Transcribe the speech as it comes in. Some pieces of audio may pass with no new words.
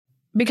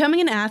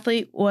Becoming an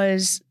athlete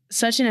was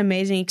such an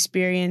amazing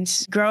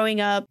experience.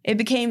 Growing up, it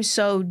became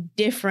so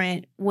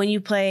different when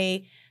you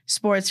play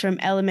sports from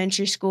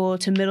elementary school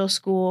to middle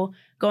school,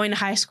 going to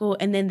high school,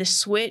 and then the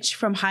switch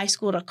from high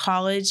school to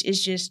college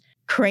is just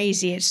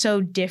crazy. It's so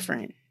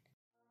different.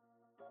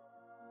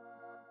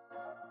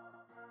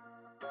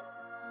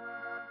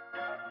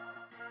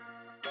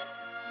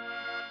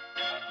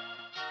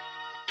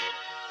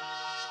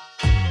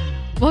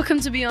 Welcome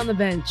to Beyond the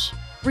Bench.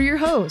 We're your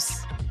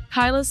hosts,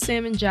 Kyla,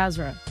 Sam, and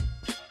Jazra.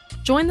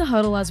 Join the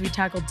huddle as we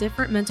tackle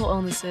different mental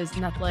illnesses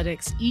in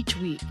athletics each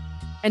week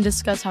and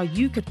discuss how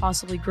you could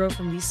possibly grow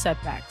from these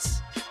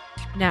setbacks.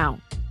 Now,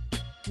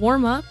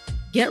 warm up,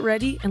 get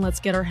ready, and let's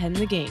get our head in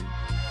the game.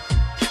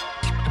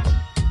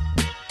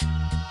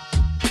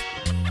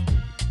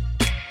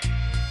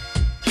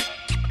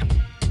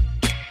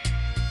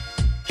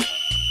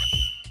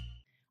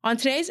 On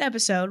today's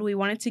episode, we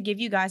wanted to give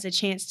you guys a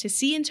chance to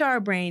see into our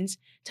brains,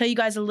 tell you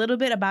guys a little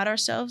bit about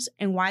ourselves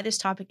and why this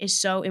topic is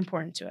so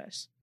important to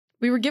us.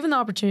 We were given the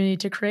opportunity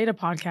to create a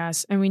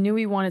podcast, and we knew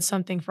we wanted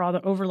something for all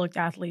the overlooked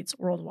athletes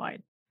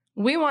worldwide.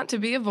 We want to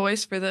be a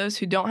voice for those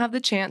who don't have the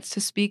chance to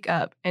speak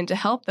up and to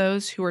help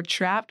those who are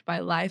trapped by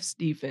life's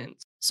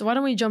defense. So why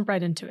don't we jump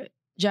right into it?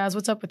 Jazz,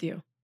 what's up with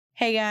you?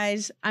 Hey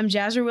guys, I'm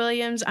Jazra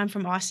Williams. I'm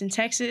from Austin,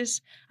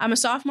 Texas. I'm a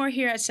sophomore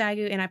here at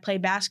SAGU and I play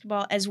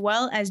basketball as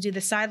well as do the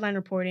sideline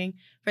reporting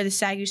for the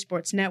SAGU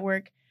Sports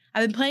Network.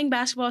 I've been playing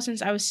basketball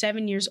since I was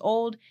 7 years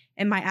old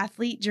and my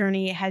athlete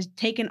journey has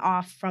taken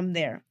off from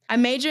there.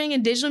 I'm majoring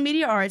in digital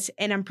media arts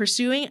and I'm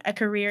pursuing a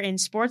career in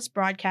sports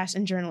broadcast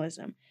and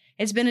journalism.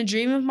 It's been a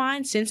dream of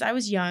mine since I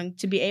was young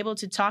to be able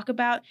to talk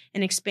about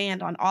and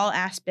expand on all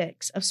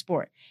aspects of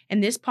sport,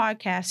 and this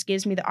podcast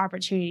gives me the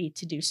opportunity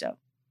to do so.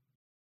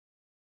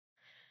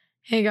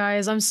 Hey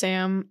guys, I'm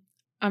Sam.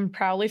 I'm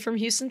proudly from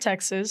Houston,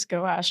 Texas.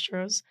 Go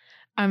Astros.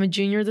 I'm a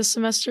junior this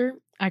semester.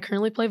 I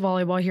currently play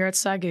volleyball here at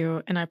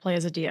SAGU, and I play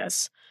as a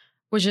DS,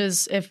 which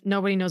is, if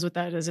nobody knows what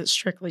that is, it's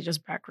strictly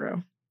just back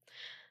row.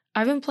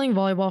 I've been playing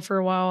volleyball for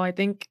a while, I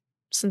think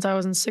since I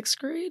was in 6th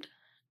grade.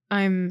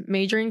 I'm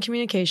majoring in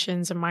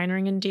communications and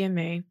minoring in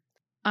DMA.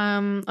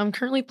 I'm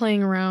currently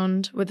playing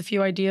around with a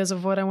few ideas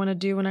of what I want to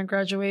do when I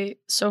graduate.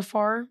 So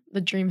far, the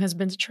dream has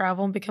been to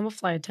travel and become a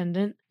flight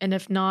attendant, and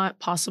if not,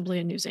 possibly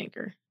a news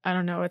anchor. I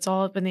don't know, it's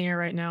all up in the air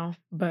right now,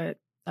 but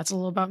that's a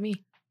little about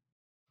me.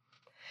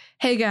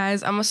 Hey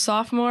guys, I'm a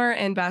sophomore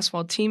and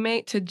basketball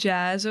teammate to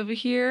Jazz over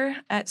here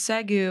at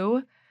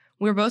SAGU.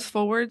 We're both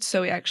forwards,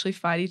 so we actually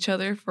fight each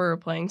other for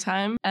playing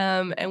time.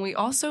 And we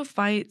also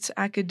fight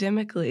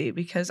academically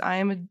because I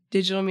am a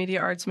digital media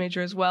arts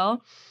major as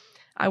well.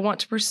 I want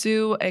to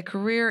pursue a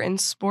career in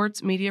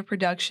sports media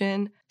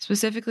production,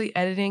 specifically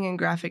editing and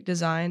graphic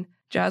design.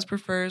 Jazz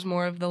prefers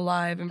more of the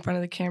live in front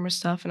of the camera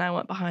stuff, and I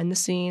went behind the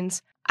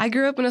scenes. I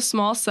grew up in a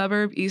small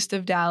suburb east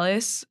of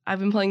Dallas. I've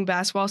been playing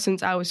basketball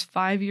since I was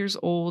 5 years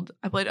old.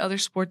 I played other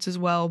sports as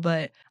well,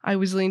 but I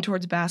was leaning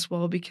towards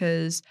basketball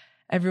because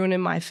everyone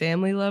in my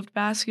family loved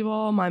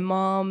basketball. My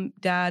mom,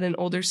 dad, and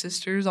older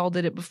sisters all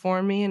did it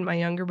before me, and my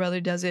younger brother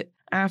does it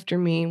after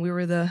me. We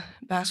were the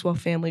basketball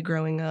family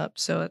growing up,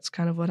 so that's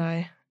kind of what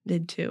I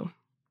did too.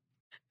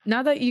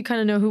 Now that you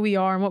kind of know who we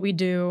are and what we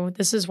do,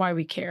 this is why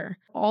we care.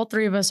 All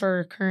three of us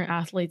are current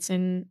athletes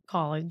in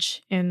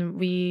college, and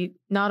we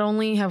not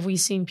only have we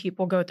seen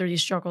people go through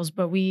these struggles,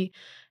 but we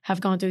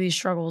have gone through these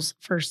struggles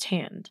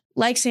firsthand.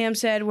 Like Sam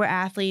said, we're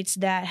athletes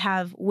that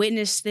have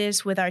witnessed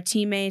this with our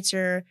teammates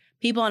or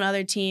people on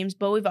other teams,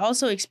 but we've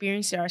also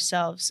experienced it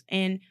ourselves.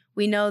 And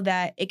we know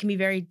that it can be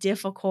very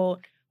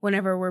difficult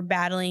whenever we're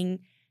battling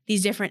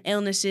these different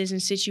illnesses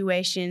and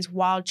situations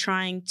while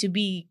trying to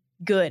be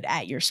good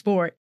at your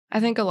sport. I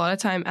think a lot of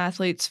time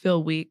athletes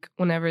feel weak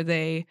whenever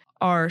they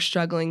are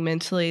struggling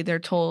mentally. They're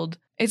told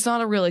it's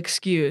not a real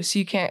excuse.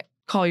 You can't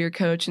call your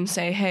coach and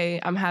say, hey,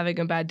 I'm having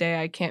a bad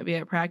day, I can't be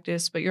at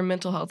practice, but your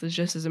mental health is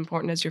just as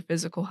important as your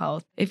physical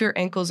health. If your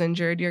ankle's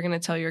injured, you're going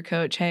to tell your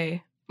coach,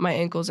 hey, my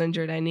ankle's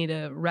injured, I need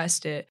to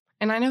rest it.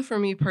 And I know for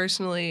me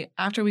personally,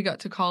 after we got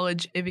to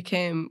college, it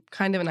became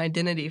kind of an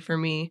identity for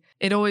me.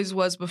 It always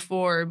was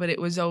before, but it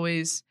was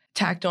always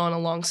tacked on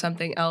along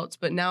something else.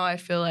 But now I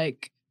feel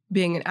like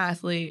being an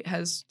athlete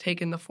has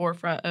taken the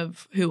forefront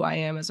of who I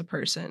am as a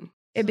person.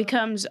 It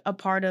becomes a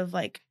part of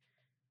like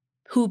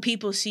who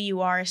people see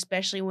you are,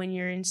 especially when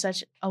you're in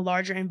such a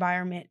larger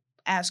environment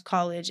as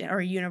college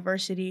or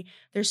university.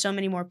 There's so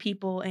many more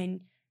people and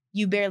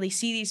you barely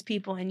see these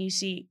people and you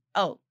see,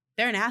 oh,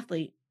 they're an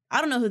athlete. I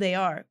don't know who they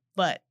are,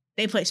 but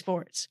they play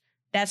sports.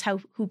 That's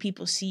who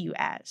people see you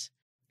as.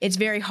 It's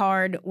very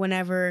hard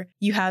whenever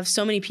you have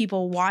so many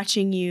people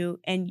watching you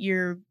and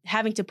you're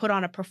having to put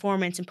on a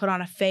performance and put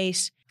on a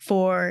face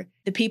for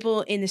the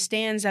people in the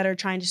stands that are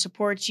trying to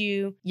support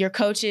you, your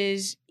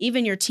coaches,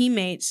 even your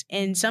teammates,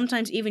 and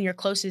sometimes even your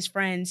closest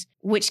friends,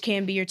 which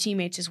can be your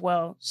teammates as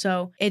well.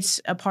 So it's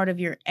a part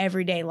of your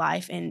everyday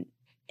life. And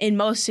in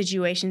most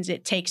situations,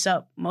 it takes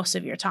up most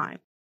of your time.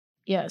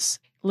 Yes,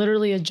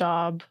 literally a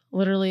job,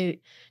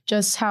 literally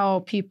just how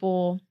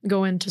people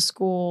go into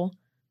school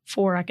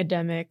for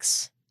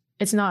academics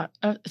it's not,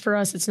 for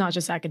us, it's not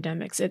just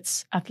academics,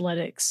 it's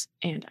athletics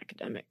and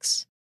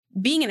academics.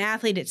 Being an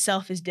athlete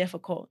itself is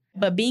difficult,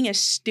 but being a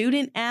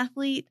student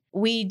athlete,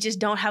 we just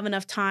don't have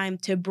enough time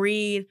to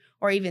breathe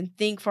or even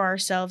think for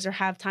ourselves or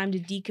have time to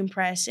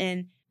decompress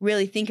and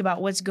really think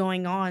about what's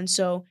going on.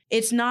 So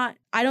it's not,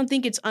 I don't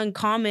think it's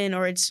uncommon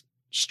or it's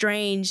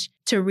strange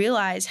to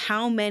realize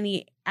how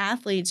many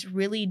athletes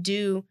really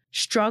do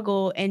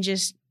struggle and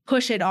just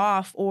push it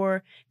off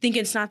or think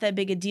it's not that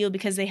big a deal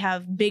because they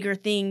have bigger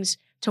things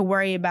to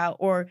worry about,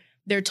 or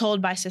they're told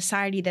by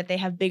society that they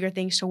have bigger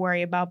things to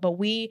worry about. But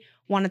we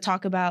want to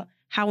talk about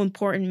how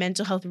important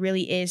mental health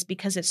really is,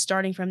 because it's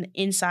starting from the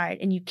inside,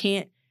 and you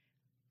can't,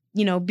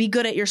 be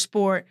good at your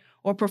sport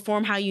or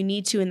perform how you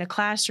need to in the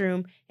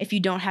classroom if you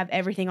don't have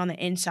everything on the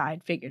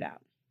inside figured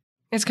out.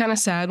 It's kind of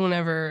sad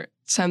whenever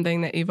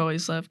something that you've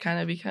always loved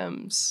kind of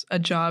becomes a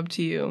job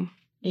to you.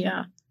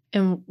 Yeah.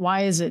 And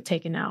why is it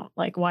taken out?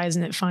 Like, why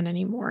isn't it fun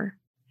anymore?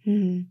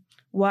 Mm-hmm.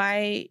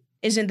 Why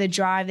isn't the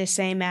drive the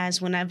same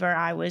as whenever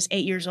I was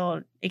 8 years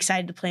old,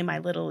 excited to play my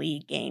Little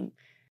League game?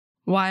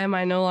 Why am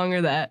I no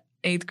longer that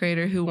 8th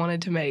grader who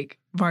wanted to make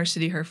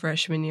varsity her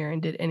freshman year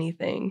and did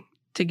anything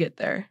to get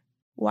there?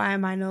 Why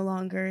am I no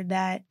longer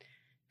that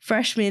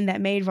freshman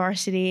that made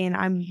varsity and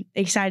I'm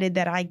excited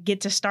that I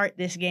get to start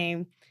this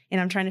game and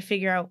I'm trying to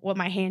figure out what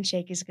my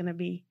handshake is going to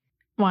be?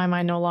 Why am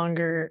I no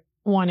longer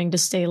wanting to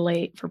stay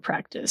late for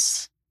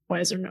practice? Why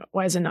is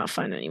it not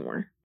fun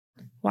anymore?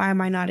 Why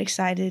am I not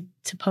excited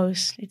to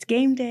post it's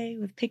game day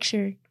with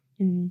picture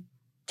and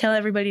tell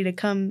everybody to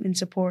come and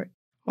support?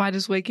 Why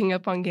does waking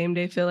up on game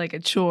day feel like a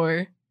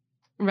chore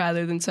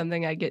rather than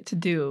something I get to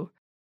do?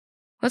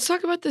 Let's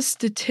talk about the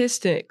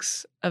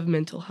statistics of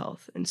mental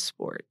health in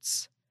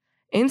sports.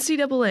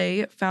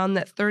 NCAA found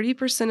that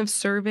 30% of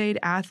surveyed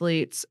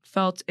athletes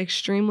felt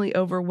extremely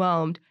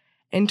overwhelmed,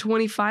 and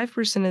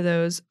 25% of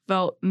those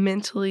felt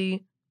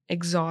mentally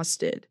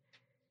exhausted.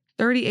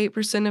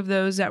 38% of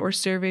those that were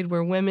surveyed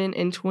were women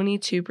and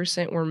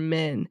 22% were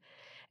men.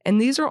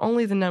 And these are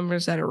only the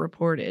numbers that are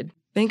reported.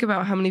 Think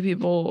about how many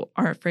people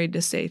are afraid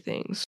to say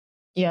things.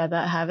 Yeah,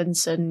 that haven't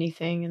said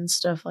anything and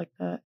stuff like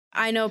that.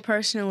 I know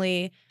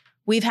personally,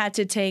 we've had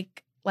to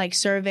take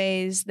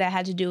surveys that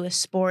had to do with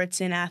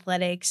sports and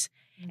athletics.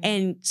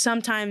 And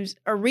sometimes,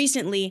 or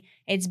recently,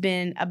 it's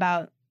been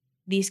about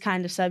these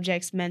kind of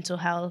subjects, mental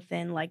health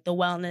and the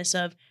wellness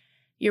of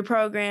your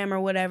program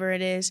or whatever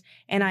it is.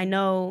 And I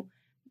know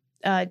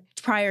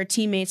prior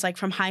teammates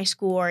from high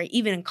school or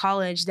even in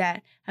college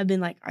that have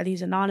been are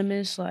these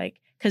anonymous?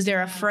 Because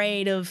they're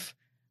afraid of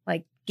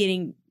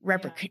getting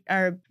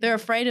or they're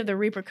afraid of the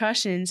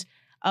repercussions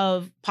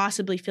of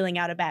possibly filling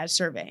out a bad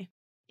survey.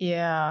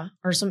 Yeah.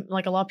 Or some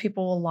a lot of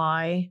people will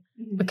lie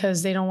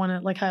because they don't want to,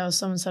 like how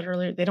someone said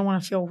earlier, they don't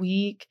want to feel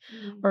weak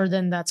or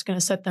then that's going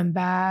to set them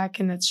back.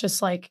 And it's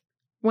just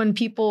when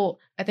people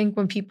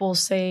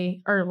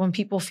say, or when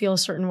people feel a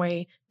certain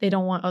way, they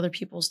don't want other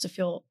people's to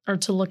feel or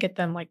to look at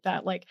them like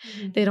that.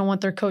 They don't want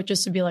their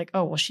coaches to be like,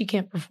 oh, well, she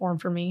can't perform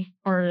for me,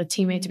 or a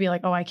teammate to be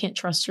like, oh, I can't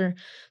trust her.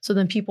 So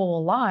then people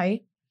will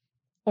lie,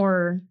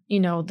 or,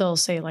 they'll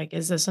say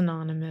is this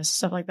anonymous,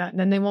 stuff like that. And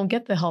then they won't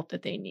get the help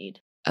that they need.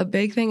 A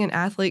big thing in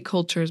athlete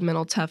culture is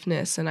mental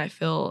toughness. And I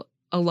feel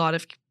a lot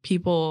of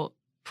people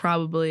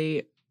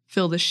probably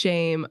feel the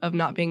shame of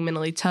not being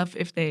mentally tough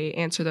if they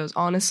answer those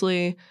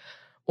honestly.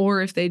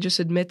 Or if they just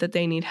admit that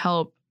they need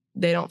help,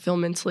 they don't feel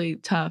mentally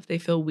tough. They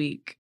feel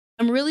weak.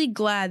 I'm really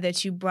glad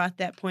that you brought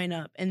that point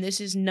up. And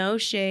this is no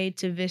shade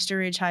to Vista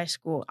Ridge High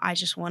School. I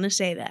just want to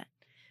say that,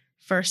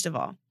 first of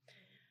all.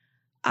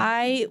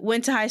 I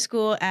went to high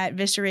school at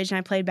Vista Ridge and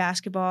I played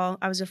basketball.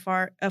 I was a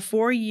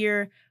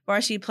 4-year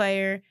varsity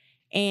player.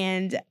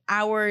 And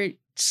our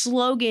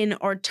slogan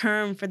or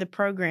term for the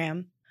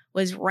program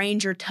was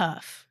Ranger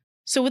Tough.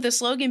 So with the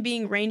slogan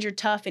being Ranger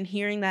Tough and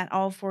hearing that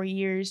all 4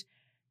 years,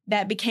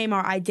 that became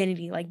our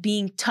identity,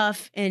 being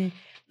tough and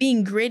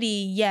being gritty,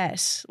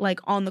 yes,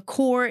 on the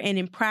court and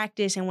in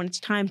practice and when it's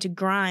time to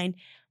grind.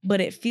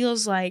 But it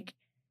feels like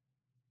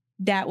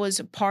that was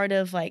a part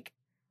of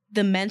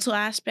the mental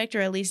aspect,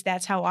 or at least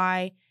that's how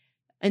I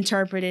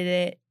interpreted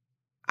it.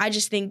 I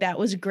just think that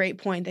was a great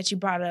point that you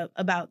brought up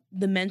about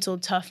the mental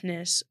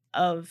toughness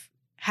of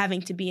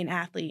having to be an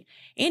athlete.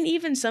 And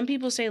even some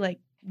people say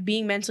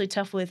being mentally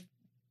tough with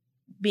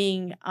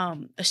being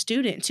a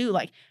student too,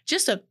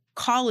 just a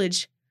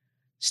college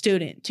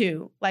student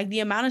too. The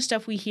amount of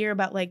stuff we hear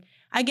about,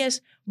 I guess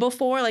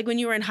before, when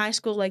you were in high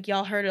school,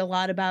 y'all heard a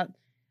lot about,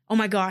 oh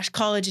my gosh,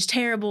 college is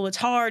terrible. It's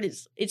hard.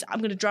 It's I'm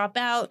going to drop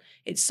out.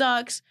 It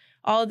sucks.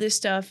 All this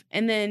stuff.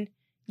 And then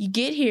you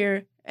get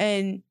here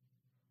and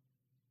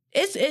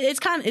it's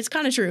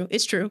kind of true.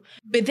 It's true.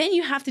 But then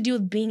you have to deal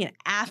with being an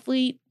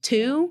athlete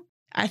too.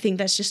 I think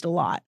that's just a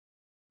lot.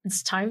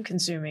 It's time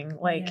consuming.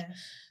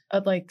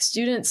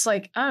 Students,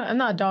 I'm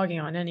not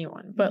dogging on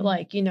anyone, but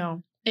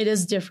it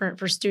is different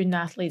for student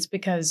athletes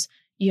because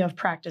you have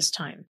practice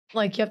time.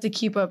 You have to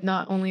keep up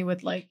not only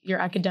with your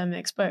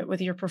academics, but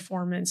with your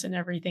performance and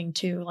everything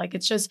too.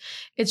 It's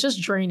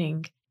just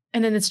draining.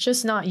 And then it's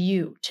just not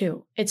you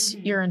too. It's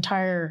your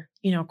entire,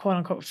 quote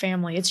unquote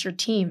family. It's your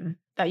team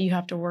that you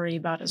have to worry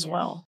about as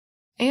well.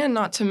 And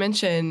not to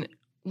mention,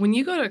 when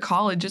you go to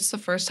college, it's the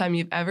first time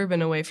you've ever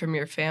been away from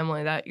your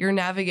family, that you're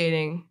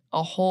navigating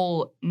a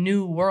whole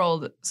new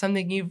world,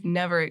 something you've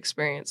never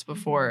experienced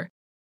before.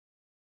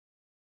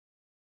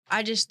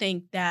 I just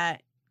think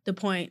that the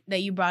point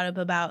that you brought up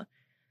about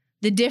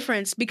the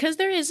difference, because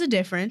there is a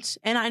difference,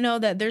 and I know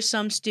that there's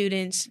some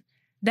students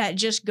that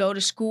just go to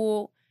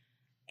school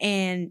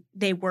and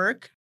they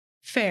work,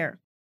 fair.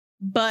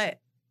 But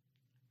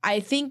I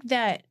think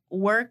that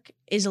work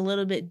is a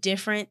little bit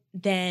different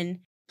than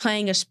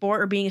playing a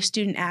sport or being a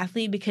student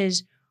athlete,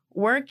 because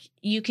work,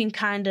 you can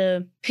kind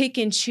of pick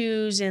and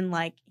choose, and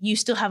like you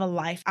still have a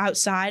life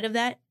outside of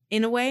that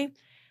in a way.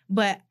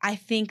 But I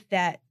think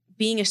that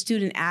being a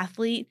student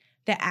athlete,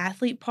 the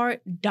athlete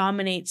part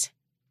dominates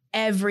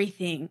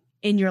everything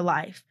in your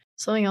life.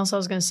 Something else I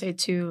was going to say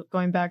too,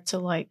 going back to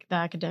like the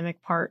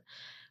academic part,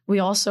 we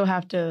also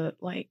have to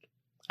like,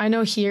 I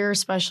know here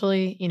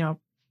especially,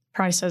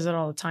 Price says it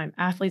all the time,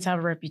 athletes have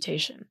a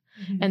reputation.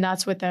 And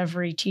that's with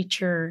every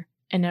teacher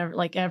and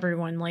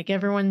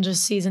everyone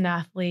just sees an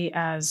athlete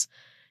as,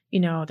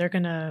 they're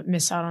going to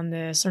miss out on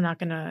this. They're not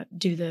going to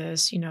do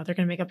this. They're going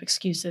to make up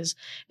excuses.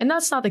 And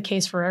that's not the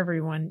case for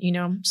everyone,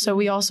 So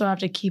we also have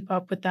to keep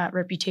up with that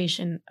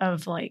reputation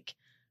of like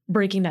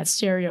breaking that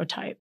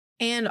stereotype.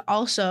 And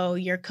also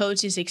your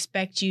coaches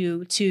expect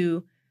you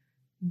to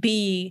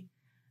be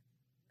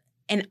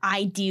an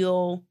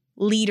ideal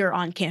leader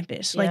on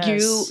campus. Like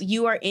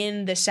you are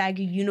in the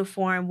SAGU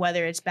uniform,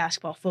 whether it's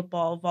basketball,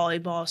 football,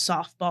 volleyball,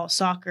 softball,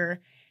 soccer,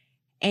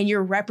 and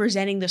you're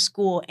representing the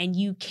school, and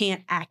you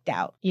can't act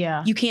out.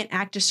 Yeah. You can't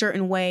act a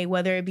certain way,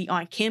 whether it be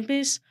on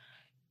campus,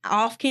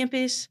 off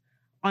campus,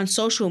 on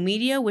social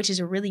media, which is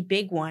a really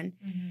big one.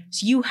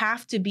 So you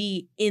have to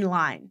be in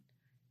line,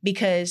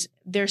 because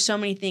there's so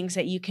many things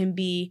that you can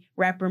be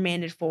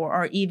reprimanded for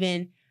or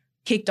even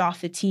kicked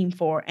off the team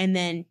for. And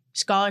then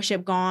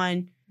scholarship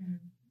gone,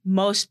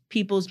 most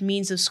people's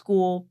means of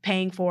school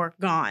paying for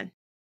gone.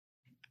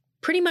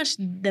 Pretty much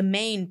the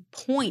main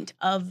point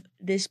of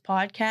this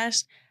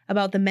podcast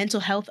about the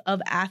mental health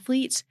of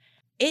athletes,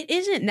 it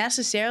isn't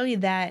necessarily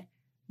that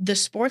the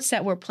sports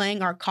that we're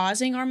playing are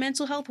causing our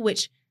mental health,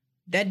 which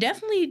that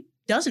definitely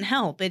doesn't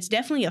help. It's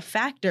definitely a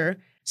factor.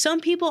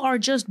 Some people are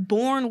just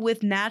born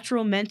with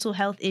natural mental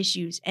health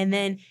issues, and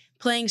then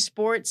playing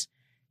sports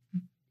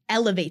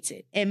elevates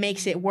it. It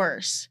makes it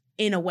worse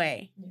in a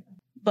way.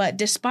 But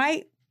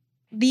despite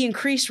the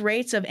increased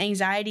rates of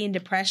anxiety and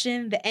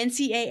depression, the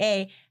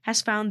NCAA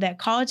has found that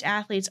college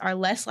athletes are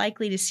less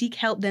likely to seek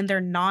help than their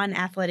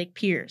non-athletic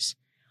peers.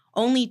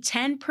 Only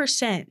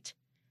 10%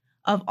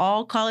 of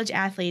all college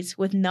athletes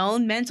with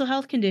known mental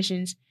health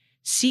conditions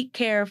seek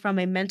care from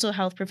a mental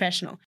health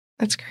professional.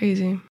 That's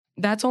crazy.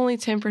 That's only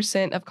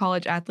 10% of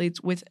college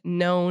athletes with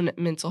known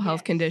mental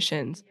health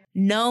conditions.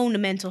 Known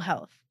mental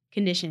health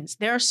conditions.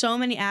 There are so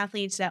many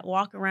athletes that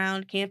walk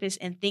around campus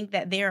and think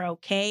that they're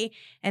okay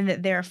and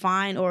that they're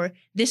fine, or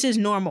this is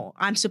normal.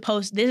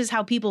 This is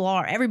how people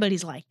are.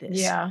 Everybody's like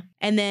this. Yeah.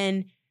 And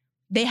then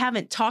they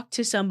haven't talked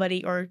to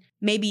somebody, or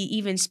maybe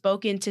even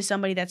spoken to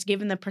somebody that's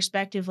given the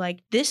perspective like,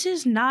 this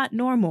is not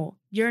normal.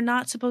 You're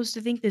not supposed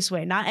to think this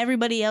way. Not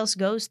everybody else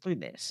goes through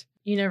this.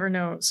 You never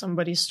know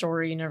somebody's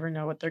story. You never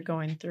know what they're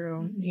going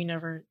through. You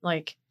never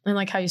and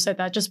like how you said,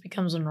 that just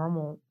becomes the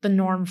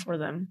norm for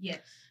them.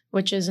 Yes.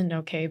 Which isn't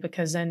okay,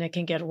 because then it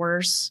can get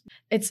worse.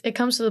 It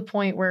comes to the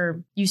point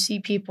where you see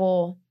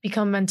people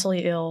become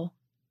mentally ill,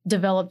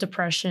 develop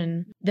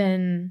depression.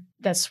 Then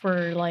that's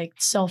where like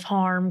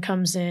self-harm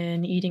comes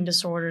in, eating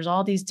disorders,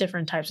 all these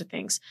different types of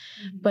things.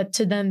 But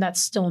to them,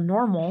 that's still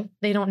normal.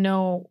 They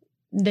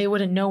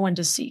wouldn't know when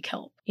to seek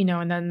help,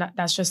 and then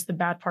that's just the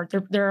bad part.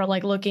 They're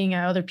like looking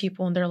at other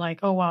people and they're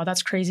like, oh, wow,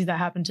 that's crazy that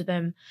happened to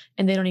them.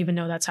 And they don't even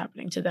know that's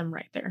happening to them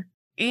right there.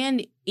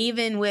 And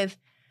even with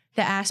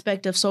the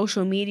aspect of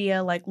social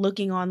media, like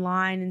looking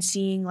online and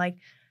seeing like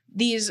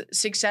these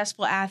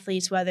successful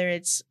athletes, whether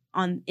it's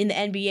in the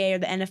NBA or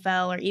the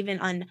NFL or even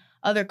on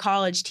other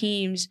college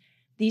teams,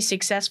 these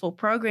successful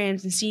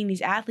programs, and seeing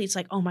these athletes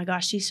like, oh my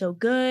gosh, she's so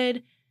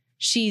good.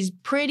 She's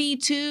pretty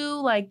too.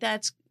 Like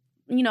that's,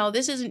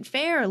 this isn't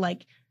fair.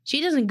 Like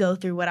she doesn't go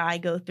through what I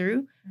go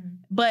through,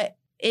 but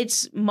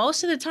it's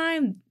most of the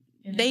time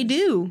they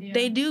do. Yeah.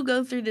 They do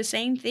go through the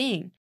same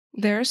thing.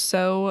 There's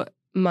so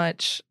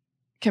much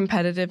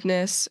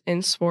competitiveness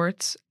in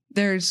sports.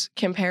 There's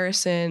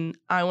comparison.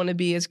 I want to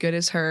be as good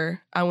as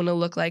her. I want to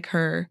look like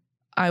her.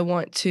 I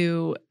want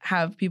to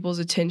have people's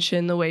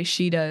attention the way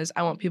she does.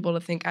 I want people to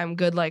think I'm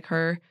good like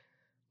her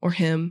or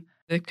him.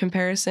 The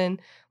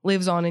comparison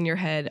lives on in your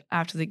head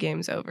after the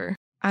game's over.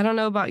 I don't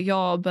know about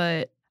y'all,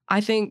 but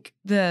I think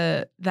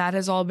that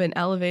has all been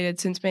elevated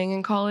since being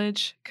in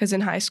college, because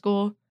in high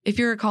school, if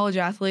you're a college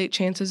athlete,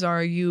 chances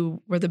are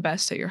you were the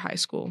best at your high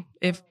school,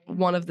 if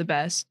one of the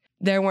best.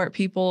 There weren't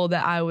people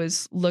that I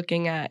was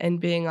looking at and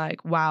being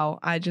like, wow,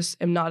 I just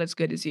am not as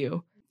good as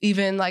you.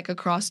 even like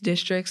across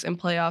districts and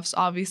playoffs,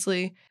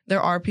 obviously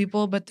there are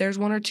people, but there's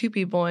one or two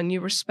people and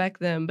you respect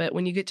them. But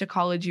when you get to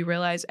college, you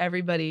realize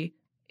everybody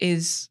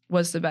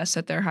was the best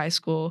at their high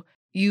school.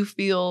 You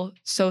feel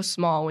so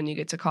small when you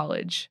get to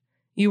college.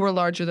 You were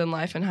larger than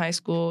life in high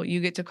school. You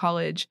get to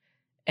college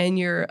and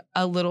you're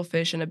a little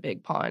fish in a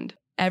big pond.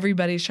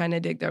 Everybody's trying to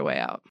dig their way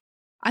out.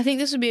 I think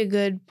this would be a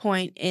good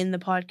point in the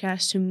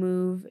podcast to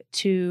move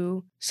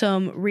to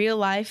some real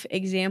life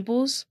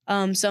examples,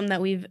 some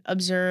that we've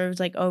observed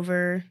like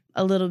over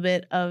a little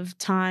bit of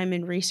time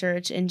and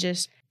research, and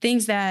just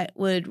things that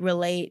would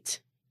relate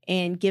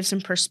and give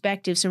some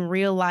perspective, some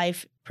real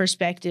life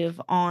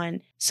perspective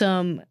on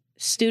some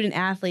student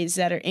athletes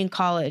that are in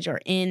college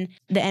or in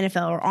the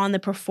NFL or on the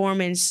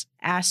performance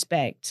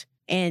aspect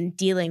and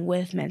dealing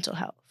with mental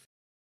health.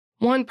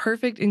 One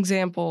perfect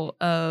example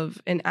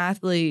of an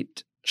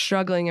athlete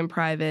struggling in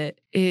private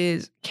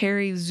is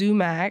Carrie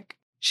Zumack.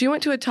 She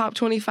went to a top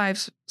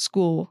 25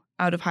 school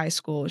out of high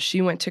school.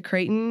 She went to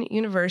Creighton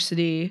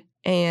University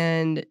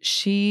and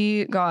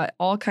she got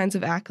all kinds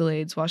of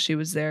accolades while she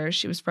was there.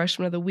 She was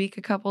freshman of the week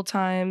a couple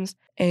times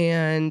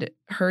and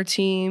her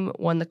team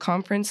won the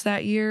conference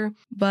that year.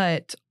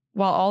 But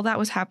while all that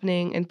was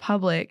happening in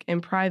public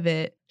and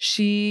private,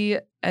 she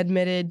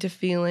admitted to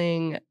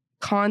feeling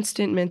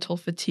constant mental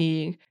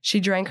fatigue. She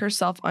drank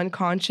herself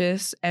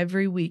unconscious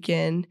every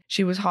weekend.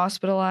 She was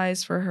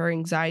hospitalized for her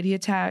anxiety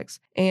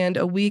attacks. And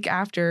a week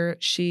after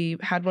she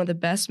had one of the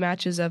best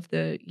matches of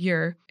the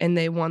year and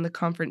they won the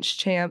conference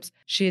champs,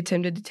 she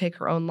attempted to take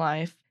her own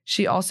life.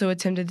 She also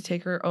attempted to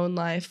take her own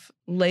life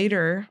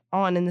later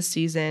on in the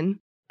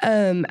season.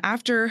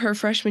 After her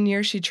freshman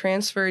year, she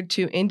transferred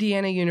to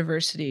Indiana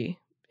University.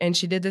 And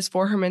she did this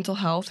for her mental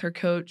health. Her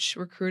coach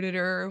recruited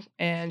her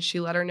and she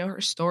let her know her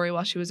story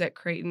while she was at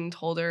Creighton,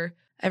 told her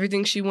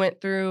everything she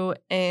went through.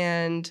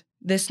 And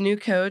this new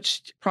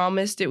coach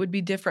promised it would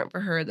be different for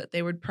her, that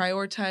they would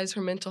prioritize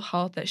her mental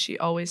health, that she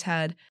always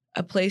had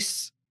a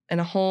place and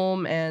a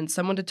home and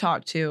someone to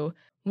talk to.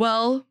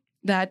 Well,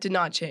 that did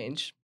not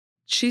change.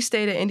 She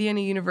stayed at Indiana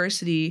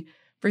University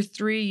for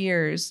 3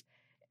 years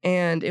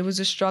and it was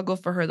a struggle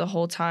for her the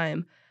whole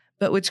time.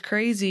 But what's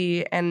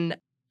crazy, and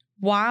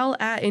while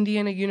at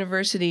Indiana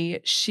University,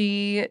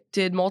 she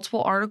did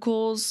multiple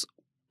articles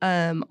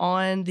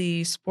on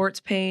the sports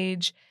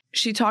page.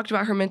 She talked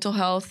about her mental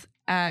health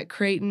at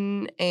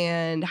Creighton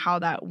and how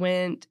that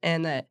went,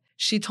 and that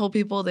she told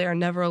people they are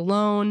never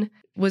alone,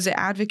 was an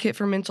advocate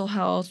for mental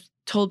health,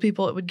 told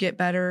people it would get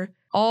better,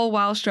 all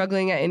while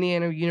struggling at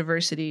Indiana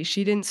University.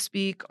 She didn't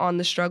speak on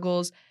the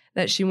struggles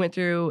that she went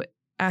through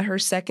at her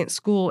second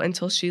school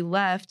until she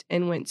left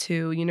and went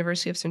to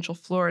University of Central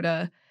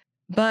Florida.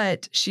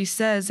 But she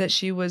says that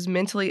she was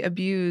mentally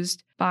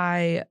abused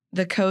by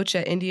the coach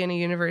at Indiana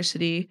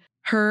University.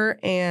 Her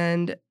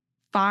and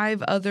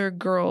 5 other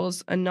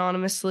girls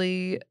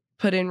anonymously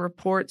put in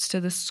reports to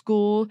the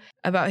school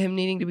about him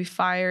needing to be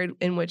fired,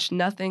 in which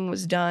nothing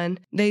was done.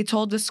 They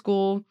told the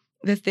school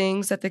the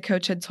things that the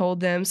coach had told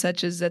them,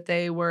 such as that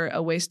they were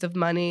a waste of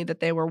money, that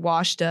they were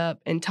washed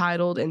up,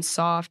 entitled, and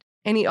soft.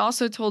 And he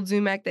also told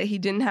Zumack that he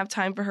didn't have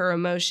time for her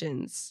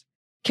emotions.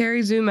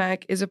 Carrie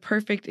Zumack is a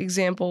perfect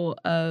example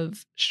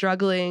of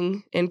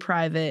struggling in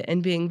private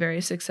and being very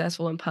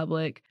successful in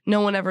public.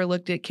 No one ever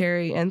looked at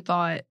Carrie and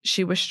thought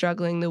she was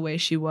struggling the way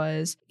she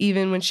was.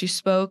 Even when she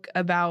spoke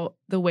about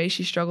the way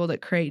she struggled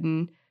at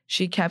Creighton,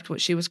 she kept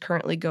what she was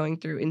currently going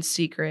through in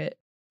secret.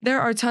 There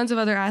are tons of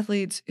other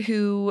athletes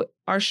who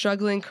are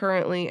struggling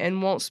currently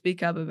and won't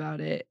speak up about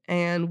it,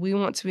 and we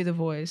want to be the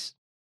voice.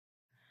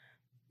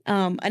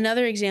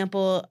 Another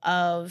example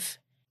of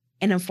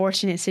an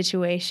unfortunate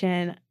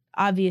situation,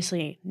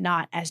 obviously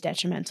not as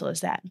detrimental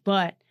as that,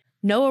 but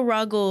Noah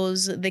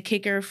Ruggles, the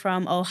kicker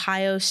from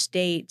Ohio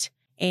State,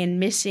 and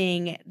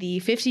missing the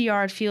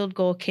 50-yard field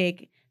goal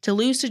kick to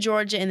lose to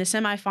Georgia in the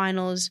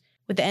semifinals,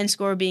 with the end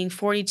score being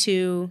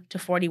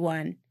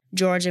 42-41.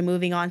 Georgia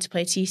moving on to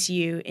play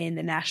TCU in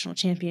the national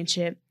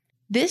championship.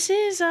 This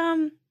is,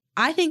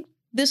 I think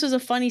this was a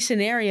funny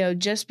scenario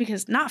just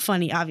because, not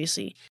funny,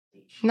 obviously.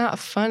 Not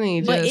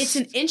funny, but it's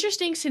an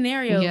interesting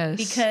scenario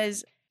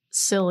because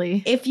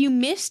silly. If you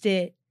missed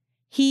it,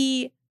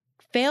 he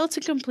failed to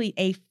complete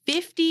a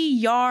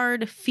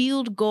 50-yard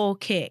field goal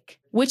kick,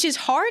 which is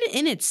hard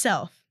in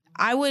itself.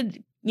 I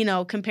would,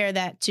 compare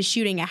that to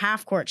shooting a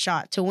half-court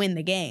shot to win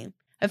the game.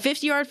 A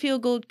 50-yard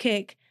field goal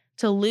kick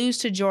to lose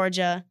to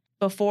Georgia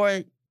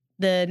before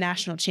the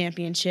national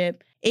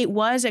championship. It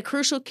was a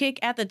crucial kick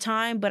at the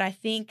time, but I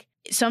think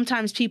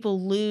sometimes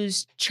people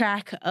lose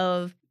track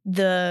of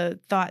the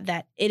thought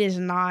that it is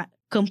not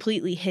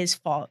completely his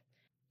fault.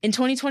 In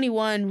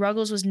 2021,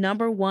 Ruggles was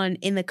number 1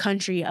 in the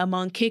country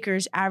among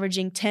kickers,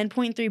 averaging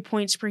 10.3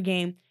 points per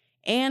game,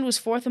 and was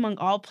 4th among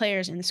all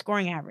players in the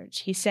scoring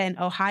average. He set an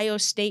Ohio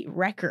State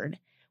record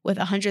with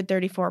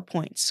 134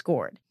 points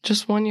scored.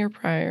 Just 1 year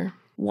prior.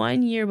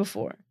 1 year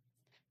before.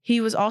 He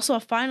was also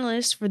a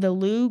finalist for the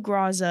Lou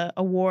Graza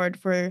Award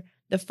for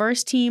the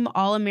first team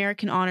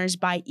All-American honors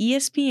by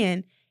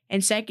ESPN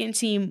and second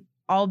team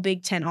All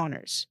Big Ten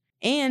honors.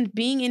 And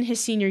being in his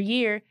senior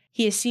year,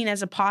 he is seen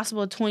as a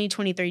possible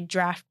 2023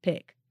 draft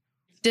pick.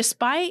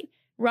 Despite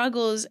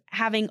Ruggles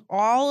having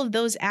all of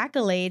those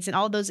accolades and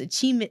all those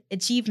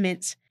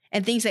achievements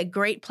and things that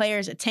great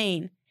players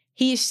attain,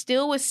 he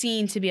still was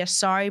seen to be a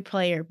sorry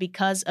player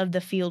because of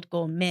the field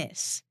goal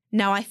miss.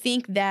 Now, I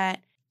think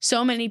that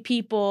so many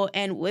people,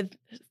 and with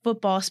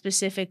football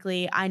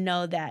specifically, I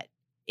know that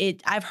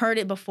I've heard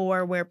it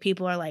before where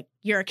people are like,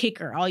 you're a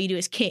kicker. All you do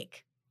is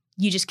kick.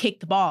 You just kick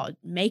the ball,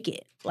 make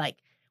it. Like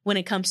when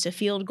it comes to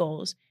field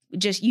goals, you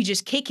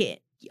just kick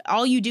it.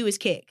 All you do is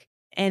kick.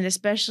 And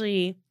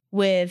especially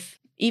with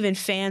even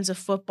fans of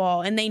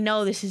football, and they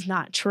know this is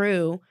not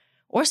true,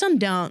 or some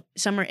don't,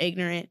 some are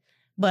ignorant,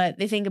 but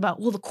they think about,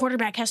 well, the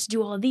quarterback has to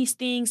do all of these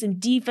things, and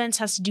defense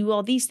has to do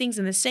all these things,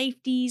 and the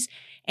safeties,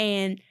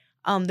 and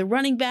the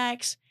running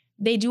backs,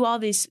 they do all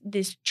this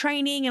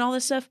training and all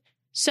this stuff.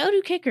 So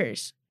do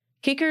kickers.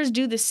 Kickers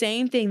do the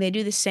same thing. They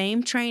do the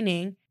same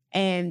training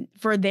and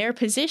for their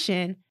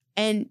position,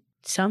 and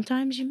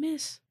sometimes you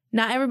miss.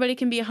 Not everybody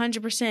can be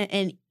 100%,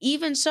 and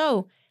even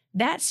so,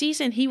 that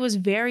season, he was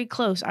very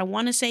close. I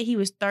want to say he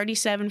was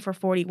 37 for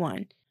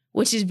 41,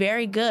 which is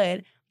very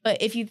good.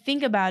 But if you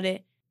think about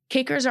it,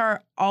 kickers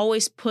are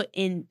always put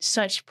in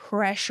such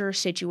pressure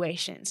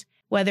situations,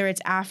 whether it's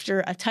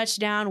after a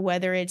touchdown,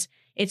 whether it's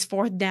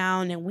fourth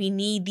down and we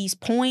need these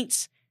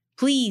points.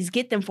 Please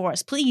get them for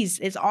us. Please.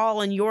 It's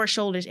all on your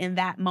shoulders in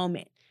that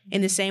moment.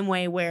 In the same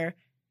way where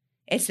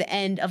it's the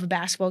end of a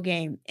basketball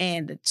game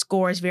and the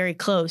score is very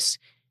close,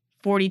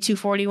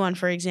 42-41,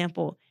 for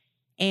example.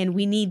 And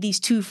we need these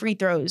 2 free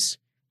throws,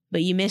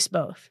 but you miss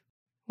both.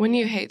 Wouldn't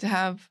you hate to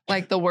have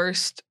like the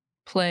worst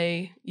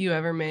play you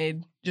ever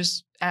made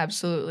just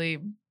absolutely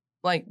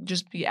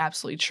just be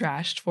absolutely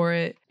trashed for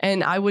it?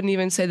 And I wouldn't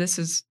even say this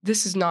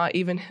is not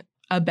even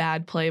a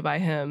bad play by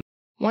him.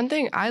 One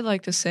thing I'd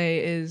like to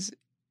say is,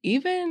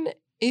 even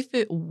if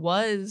it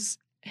was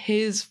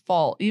his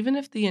fault, even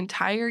if the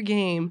entire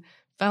game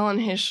fell on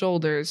his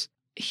shoulders,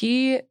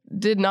 he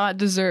did not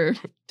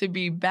deserve to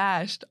be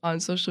bashed on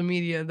social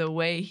media the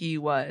way he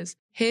was.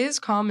 His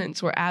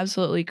comments were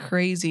absolutely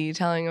crazy,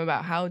 telling him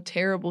about how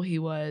terrible he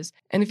was.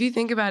 And if you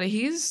think about it,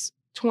 he's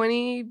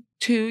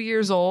 22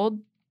 years old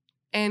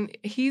and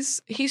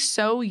he's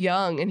so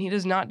young, and he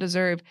does not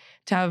deserve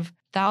to have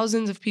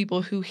thousands of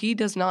people who he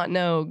does not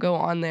know go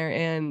on there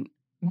and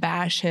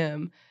bash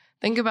him.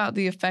 Think about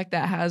the effect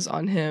that has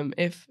on him.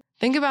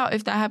 Think about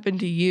if that happened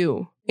to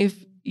you.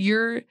 If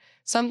you're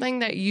something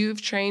that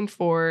you've trained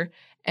for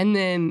and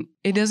then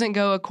it doesn't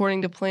go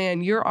according to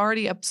plan, you're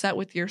already upset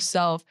with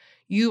yourself.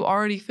 You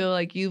already feel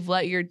like you've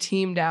let your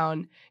team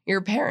down,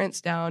 your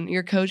parents down,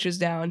 your coaches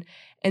down,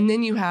 and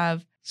then you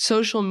have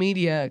social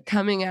media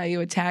coming at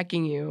you,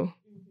 attacking you.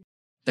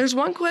 There's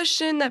one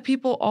question that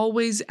people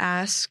always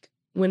ask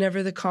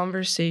whenever the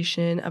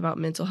conversation about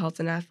mental health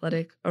and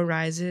athletic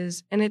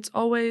arises, and it's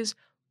always,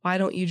 why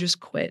don't you just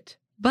quit?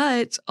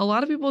 But a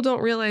lot of people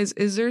don't realize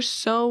is there's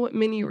so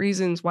many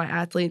reasons why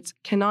athletes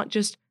cannot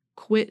just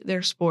quit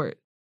their sport.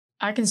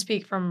 I can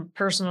speak from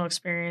personal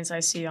experience. I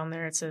see on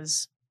there it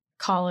says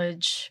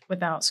college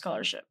without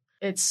scholarship.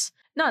 It's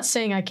not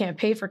saying I can't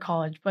pay for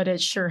college, but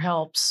it sure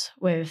helps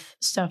with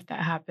stuff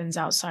that happens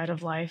outside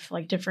of life.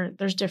 Like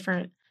there's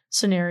different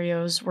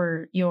scenarios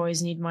where you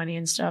always need money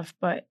and stuff,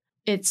 but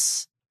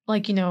it's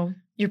like,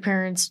 your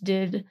parents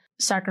did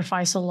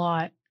sacrifice a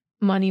lot,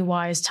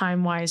 money-wise,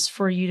 time-wise,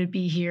 for you to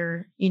be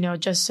here,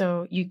 just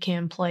so you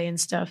can play and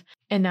stuff.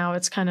 And now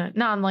it's kind of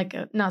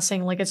not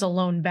saying like it's a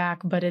loan back,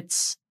 but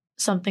it's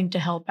something to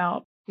help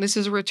out. This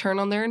is a return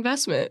on their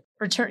investment.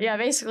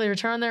 Basically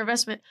return on their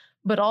investment,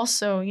 but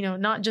also,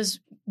 not just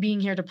being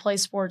here to play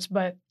sports,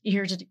 but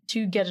here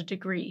to get a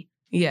degree.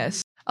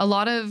 Yes. A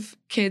lot of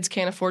kids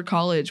can't afford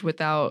college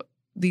without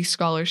these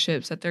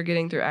scholarships that they're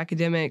getting through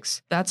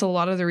academics. That's a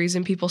lot of the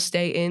reason people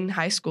stay in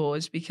high school,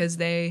 is because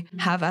they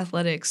have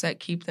athletics that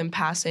keep them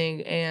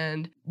passing,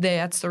 and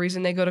that's the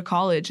reason they go to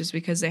college, is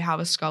because they have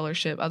a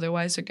scholarship.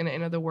 Otherwise, they're going to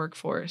enter the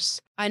workforce.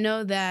 I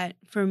know that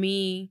for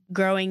me,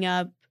 growing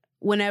up,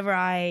 whenever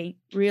I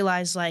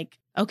realized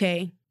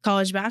okay,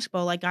 college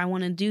basketball, I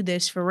want to do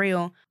this for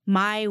real,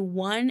 my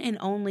one and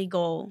only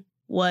goal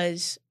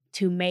was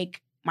to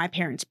make my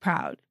parents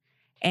proud.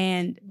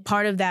 And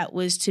part of that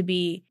was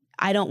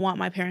I don't want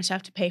my parents to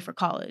have to pay for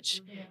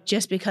college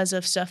just because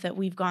of stuff that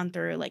we've gone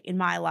through, in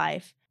my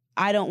life.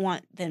 I don't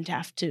want them to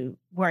have to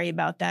worry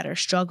about that or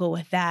struggle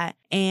with that.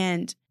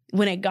 And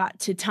when it got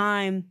to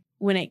time,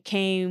 when it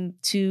came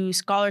to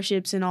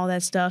scholarships and all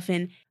that stuff,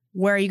 and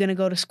where are you going to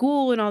go to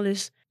school and all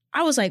this,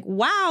 I was like,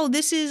 wow,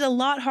 this is a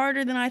lot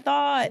harder than I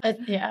thought.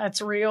 Yeah,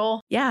 it's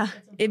real. Yeah,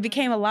 it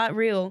became a lot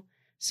real.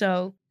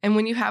 So, and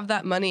when you have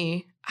that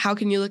money, how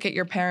can you look at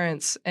your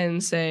parents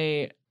and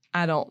say,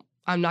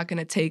 I'm not going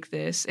to take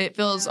this? It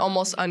feels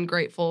almost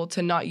ungrateful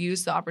to not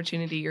use the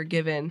opportunity you're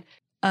given.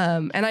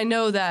 And I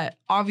know that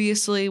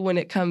obviously when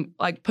it comes,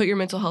 put your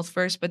mental health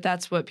first, but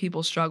that's what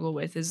people struggle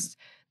with, is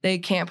they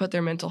can't put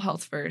their mental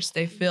health first.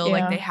 They feel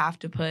like they have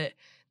to put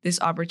this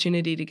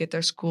opportunity to get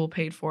their school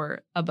paid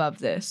for above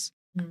this.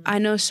 I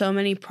know so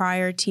many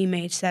prior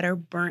teammates that are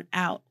burnt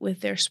out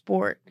with their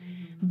sport,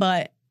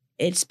 but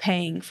it's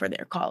paying for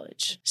their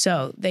college.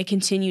 So they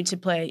continue to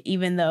play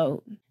even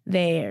though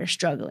they are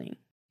struggling.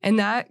 And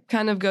that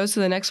kind of goes to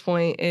the next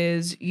point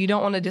is you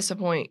don't want to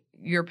disappoint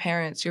your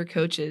parents, your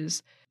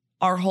coaches,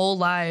 our whole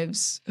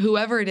lives,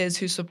 whoever it is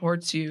who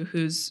supports you,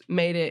 who's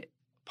made it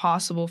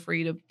possible for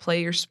you to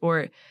play your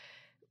sport.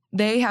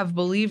 They have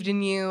believed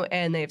in you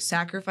and they've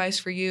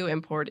sacrificed for you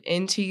and poured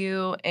into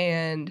you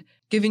and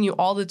given you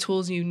all the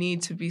tools you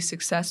need to be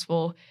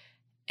successful.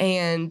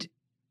 And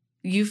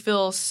you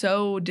feel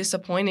so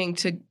disappointing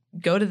to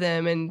go to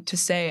them and to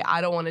say,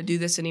 I don't want to do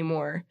this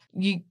anymore.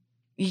 You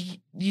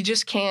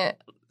just can't.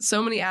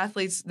 So many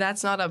athletes,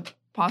 that's not a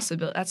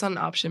possibility. That's not an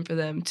option for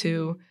them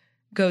to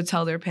go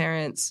tell their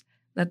parents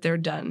that they're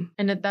done.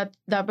 And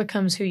that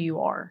becomes who you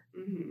are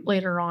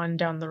later on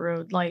down the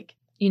road. Like,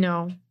 you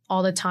know,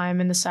 all the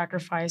time and the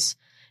sacrifice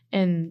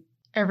and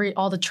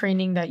all the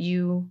training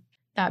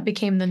that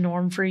became the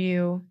norm for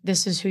you.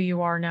 This is who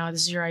you are now.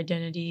 This is your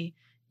identity.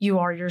 You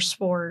are your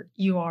sport.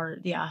 You are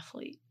the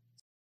athlete.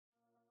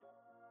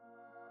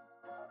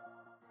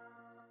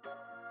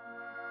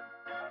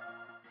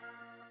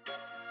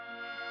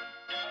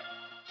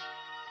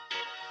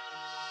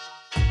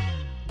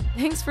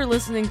 Thanks for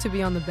listening to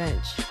Be on the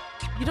Bench.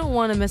 You don't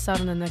want to miss out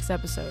on the next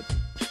episode.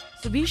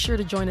 So be sure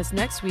to join us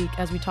next week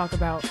as we talk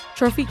about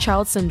Trophy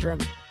Child Syndrome.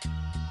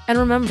 And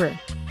remember,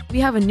 we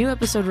have a new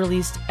episode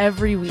released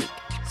every week,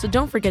 so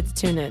don't forget to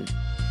tune in.